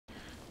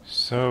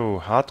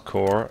So,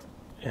 hardcore,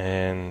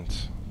 and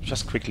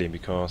just quickly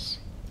because,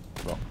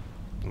 well,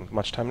 not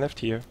much time left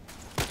here.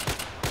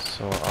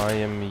 So I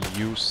am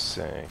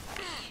using...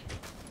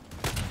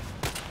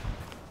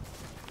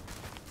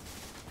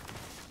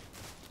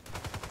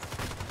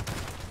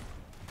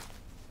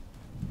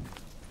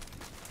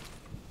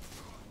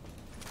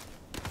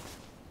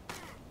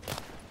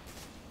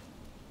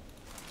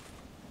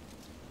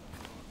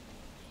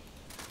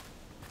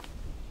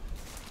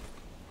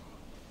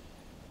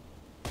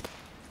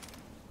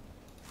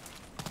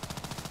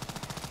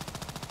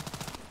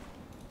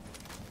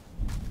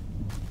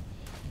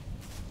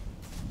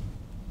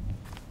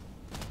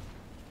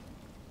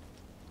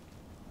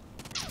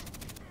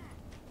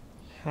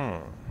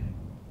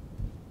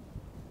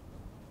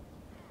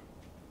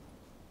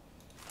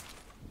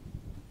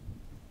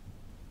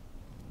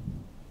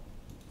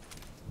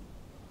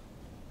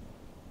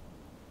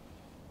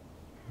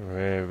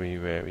 Very,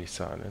 very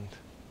silent.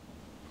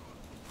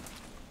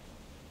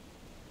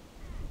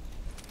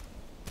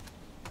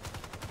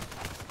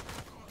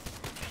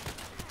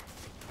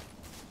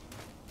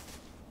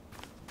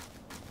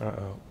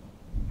 Uh-oh.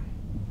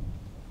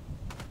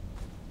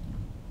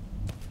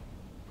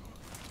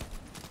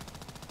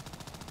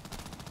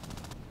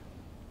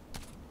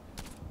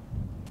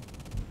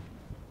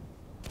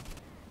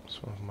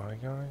 It's one of my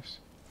guys.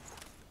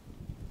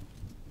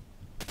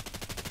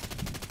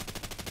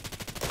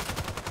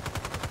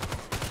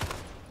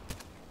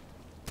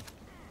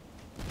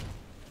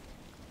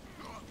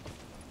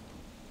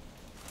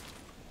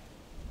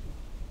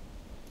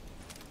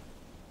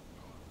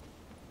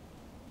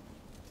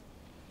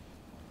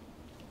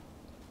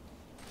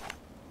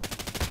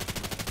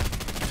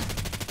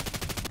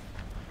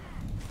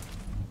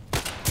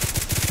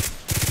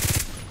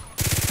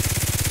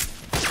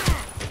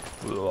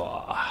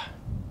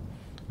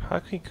 How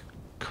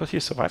could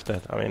he survive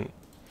that? I mean,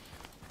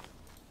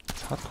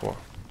 it's hardcore.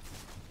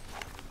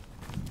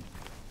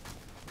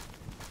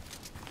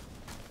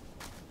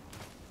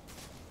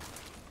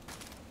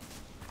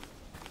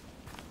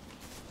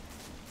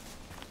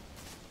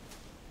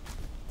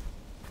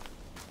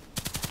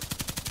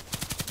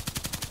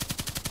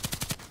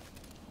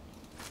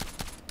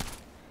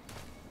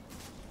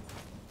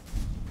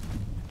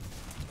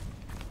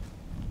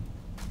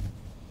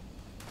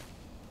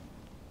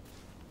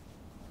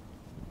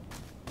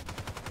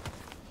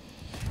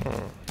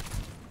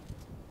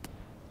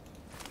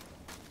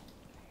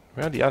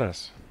 Where are the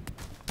others?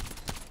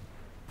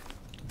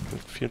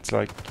 It feels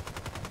like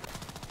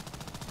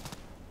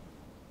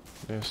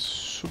they're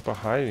super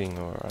hiding,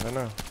 or I don't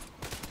know.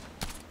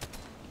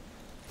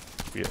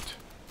 Weird.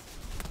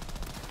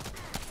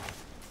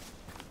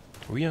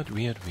 Weird,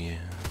 weird, weird.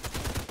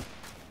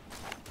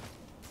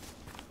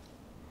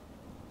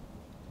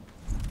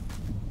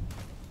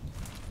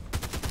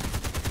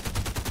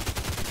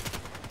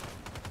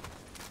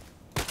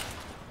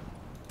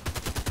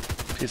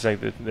 Feels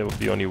like there would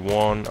be only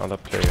one other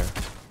player.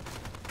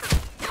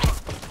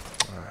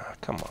 Ah,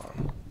 come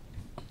on.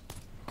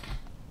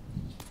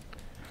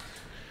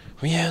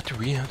 Weird,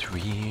 weird,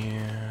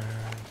 weird.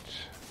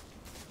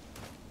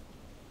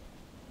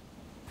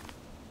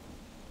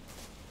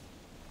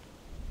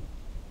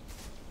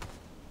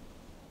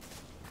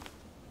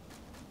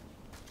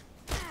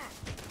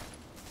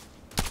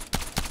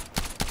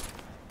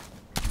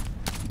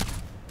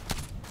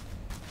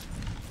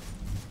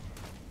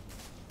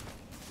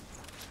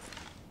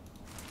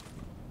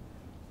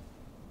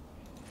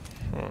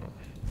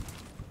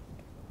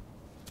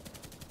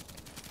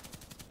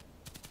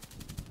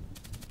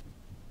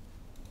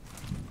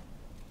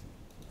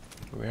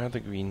 Where are the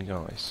green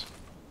guys?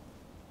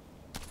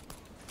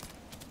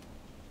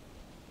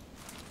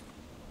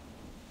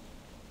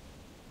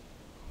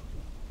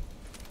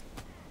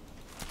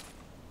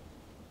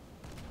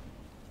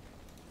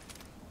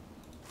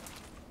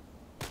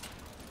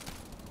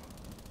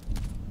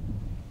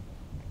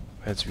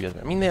 That's weird.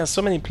 I mean, there are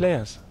so many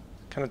players.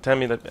 Kind of tell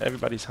me that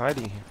everybody's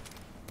hiding here.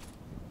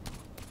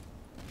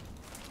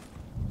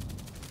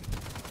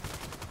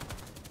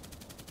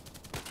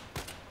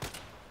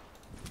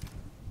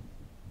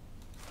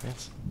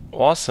 It's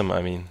awesome,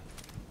 I mean.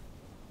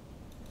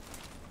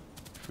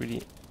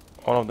 Really,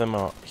 all of them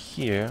are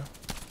here.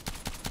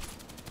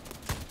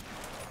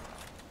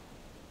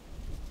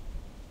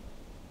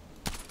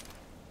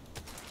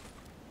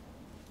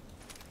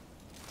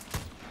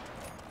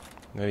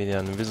 Maybe they're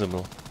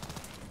invisible.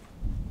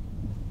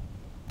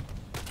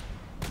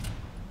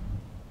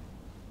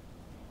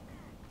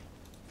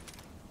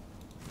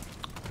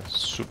 That's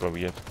super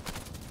weird.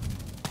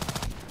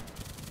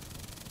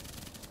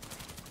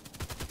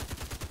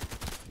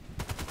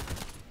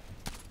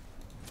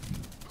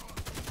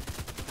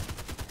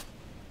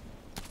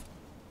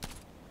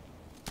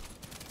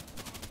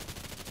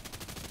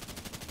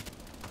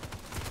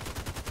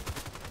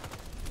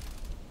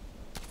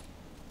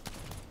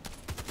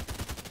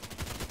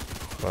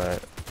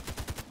 But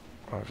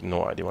I have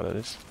no idea what it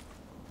is.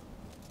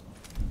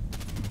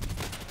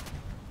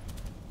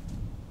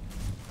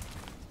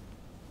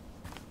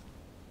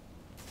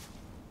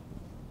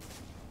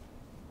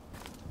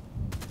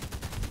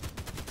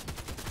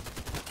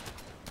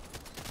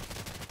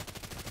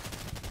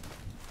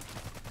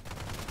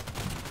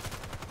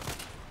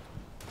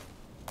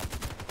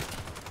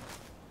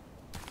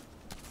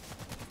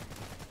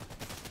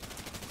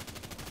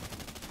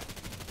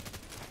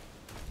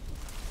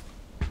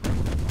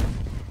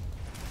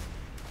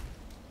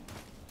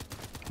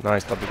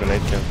 Nice double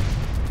grenade kill.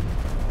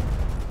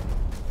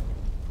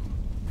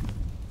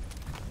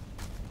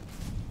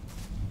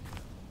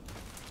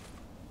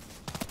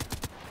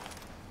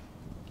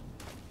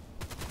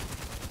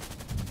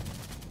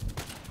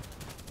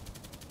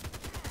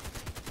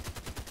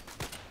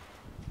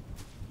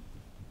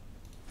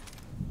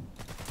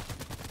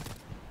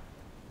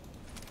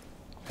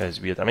 That is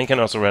weird. I mean, you can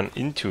also run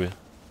into it.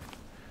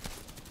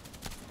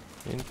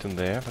 Into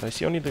there, but I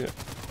see only the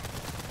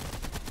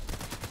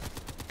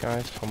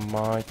guys from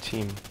my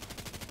team.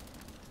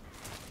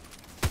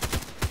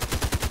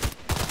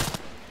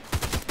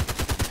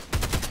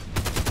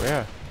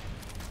 Where?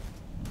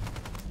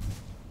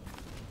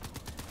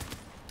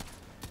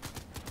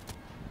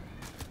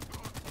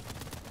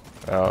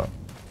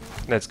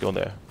 Let's go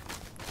there.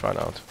 Find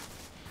out.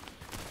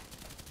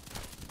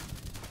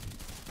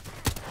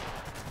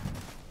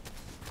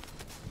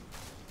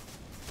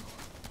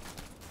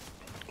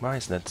 Why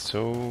is that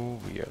so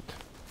weird?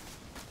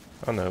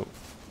 Oh no.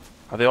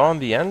 Are they all on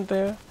the end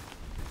there?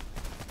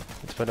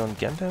 If I don't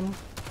get them?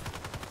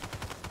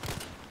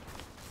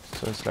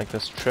 So it's like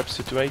this trap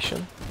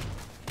situation.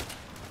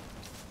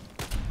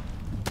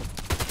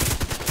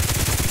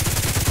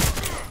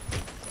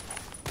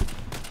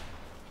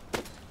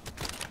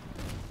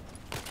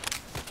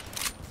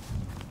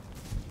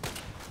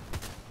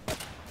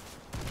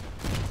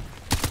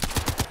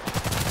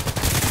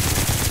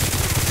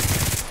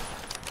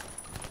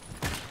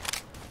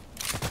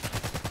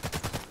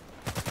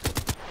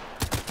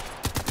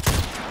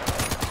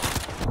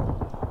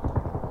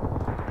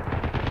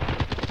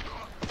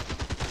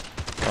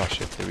 Oh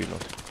shit, they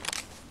reload.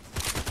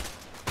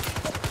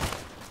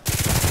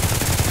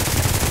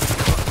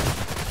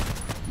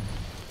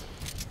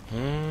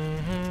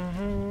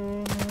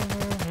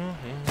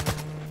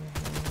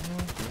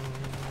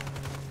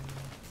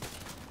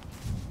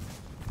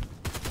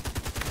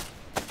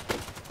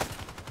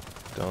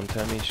 Don't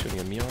tell me he's shooting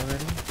at me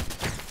already.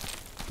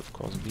 Of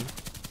course, B.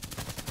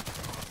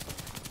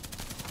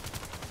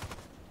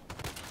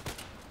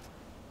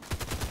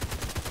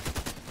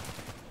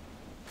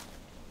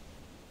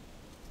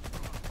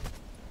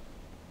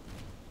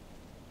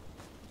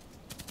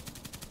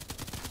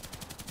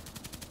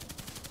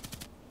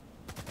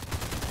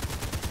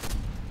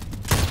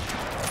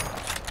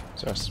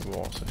 Just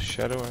was a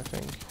shadow, I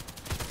think.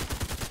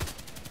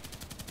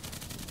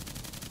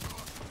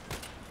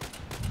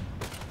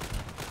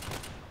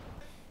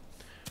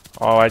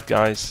 Alright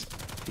guys,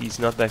 he's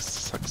not that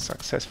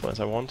successful as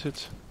I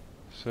wanted,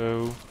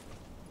 so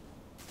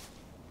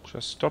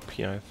just stop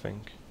here, I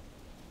think.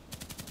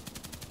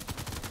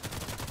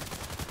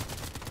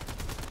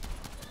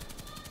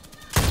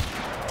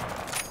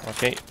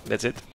 Okay, that's it.